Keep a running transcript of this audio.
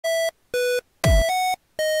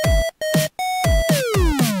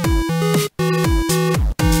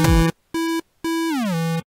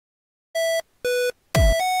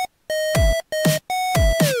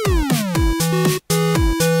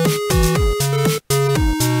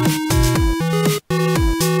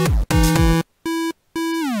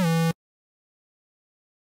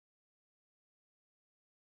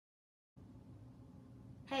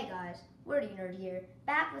Nerd here,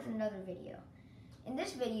 back with another video. In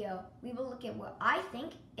this video, we will look at what I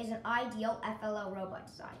think is an ideal FLL robot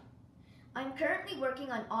design. I'm currently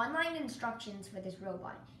working on online instructions for this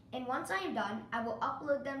robot, and once I am done, I will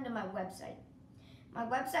upload them to my website. My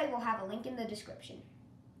website will have a link in the description.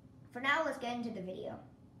 For now, let's get into the video.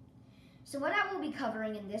 So what I will be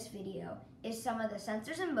covering in this video is some of the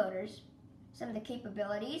sensors and motors, some of the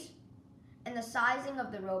capabilities, and the sizing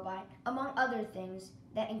of the robot, among other things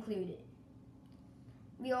that include it.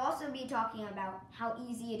 We'll also be talking about how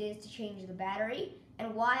easy it is to change the battery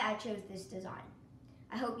and why I chose this design.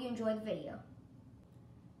 I hope you enjoy the video.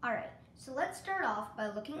 Alright, so let's start off by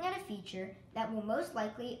looking at a feature that will most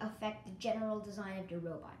likely affect the general design of your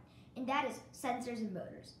robot, and that is sensors and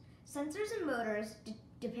motors. Sensors and motors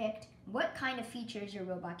depict what kind of features your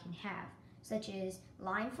robot can have, such as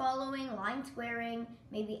line following, line squaring,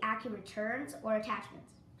 maybe accurate turns, or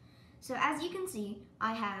attachments. So as you can see,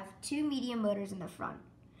 I have 2 medium motors in the front.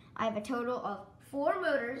 I have a total of 4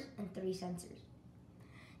 motors and 3 sensors.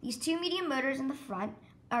 These 2 medium motors in the front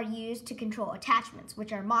are used to control attachments,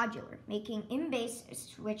 which are modular, making in-base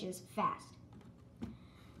switches fast.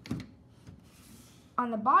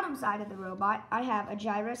 On the bottom side of the robot, I have a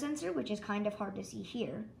gyro sensor, which is kind of hard to see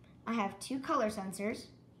here. I have 2 color sensors,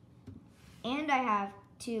 and I have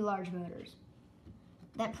 2 large motors.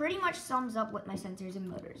 That pretty much sums up what my sensors and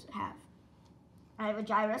motors have. I have a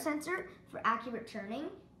gyro sensor for accurate turning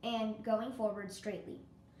and going forward straightly.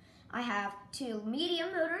 I have 2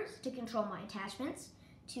 medium motors to control my attachments,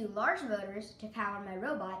 2 large motors to power my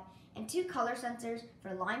robot, and 2 color sensors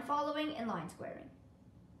for line following and line squaring.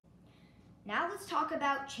 Now let's talk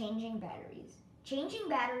about changing batteries. Changing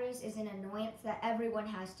batteries is an annoyance that everyone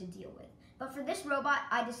has to deal with. But for this robot,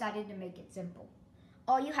 I decided to make it simple.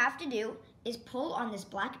 All you have to do is pull on this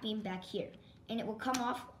black beam back here, and it will come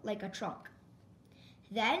off like a trunk.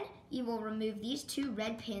 Then you will remove these 2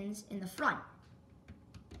 red pins in the front.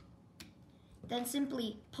 Then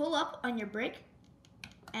simply pull up on your brick,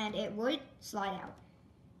 and it would slide out.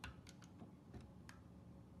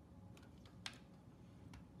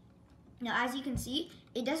 Now, as you can see,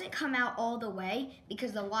 it doesn't come out all the way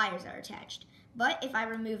because the wires are attached. But if I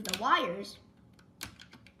remove the wires,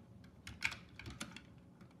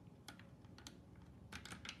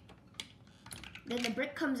 then the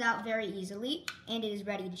brick comes out very easily and it is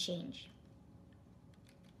ready to change.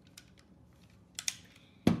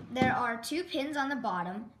 There are 2 pins on the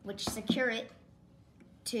bottom which secure it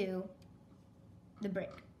to the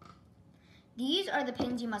brick. These are the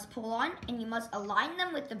pins you must pull on, and you must align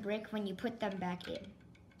them with the brick when you put them back in.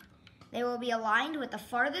 They will be aligned with the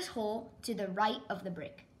farthest hole to the right of the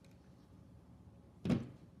brick.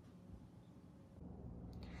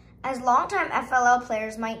 As longtime FLL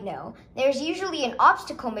players might know, there's usually an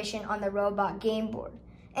obstacle mission on the robot game board.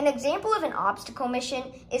 An example of an obstacle mission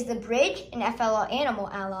is the bridge in FLL Animal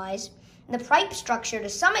Allies, the pipe structure to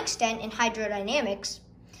some extent in hydrodynamics,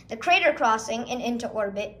 the crater crossing in Into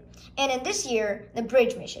Orbit, and in this year, the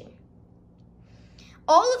bridge mission.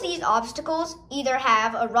 All of these obstacles either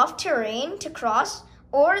have a rough terrain to cross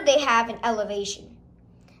or they have an elevation.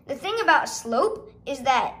 The thing about slope is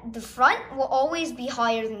that the front will always be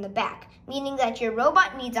higher than the back, meaning that your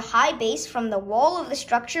robot needs a high base from the wall of the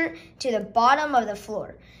structure to the bottom of the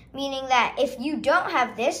floor, meaning that if you don't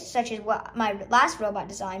have this, such as what my last robot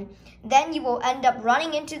design, then you will end up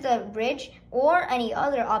running into the bridge or any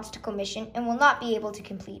other obstacle mission and will not be able to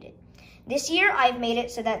complete it. This year, I've made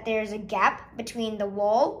it so that there's a gap between the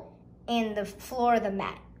wall and the floor of the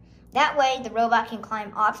mat. That way, the robot can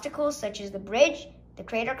climb obstacles such as the bridge, the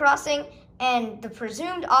crater crossing, and the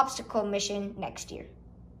presumed obstacle mission next year.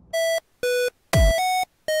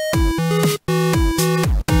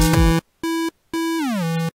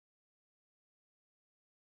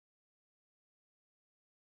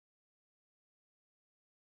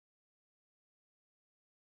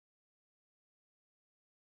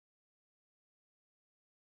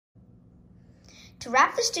 To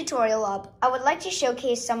wrap this tutorial up, I would like to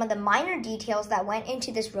showcase some of the minor details that went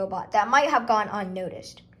into this robot that might have gone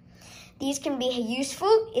unnoticed. These can be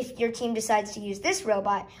useful if your team decides to use this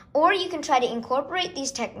robot, or you can try to incorporate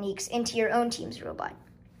these techniques into your own team's robot.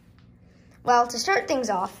 Well, to start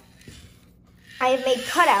things off, I have made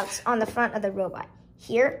cutouts on the front of the robot,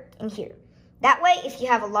 here and here. That way, if you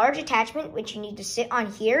have a large attachment which you need to sit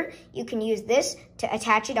on here, you can use this to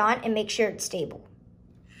attach it on and make sure it's stable.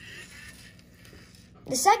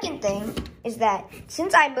 The second thing is that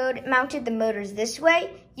since I mounted the motors this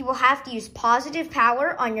way, you will have to use positive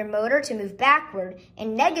power on your motor to move backward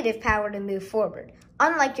and negative power to move forward,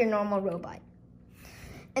 unlike your normal robot.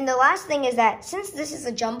 And the last thing is that since this is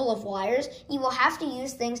a jumble of wires, you will have to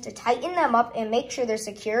use things to tighten them up and make sure they're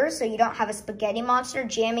secure so you don't have a spaghetti monster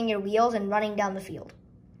jamming your wheels and running down the field.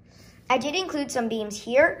 I did include some beams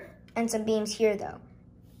here and some beams here though.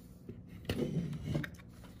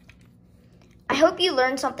 I hope you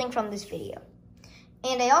learned something from this video.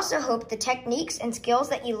 And I also hope the techniques and skills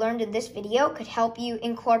that you learned in this video could help you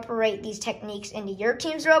incorporate these techniques into your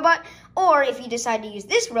team's robot, or if you decide to use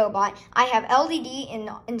this robot, I have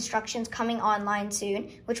LDD instructions coming online soon,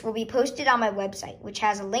 which will be posted on my website, which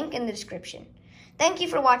has a link in the description. Thank you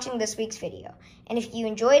for watching this week's video, and if you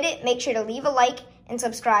enjoyed it, make sure to leave a like and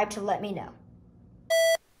subscribe to let me know.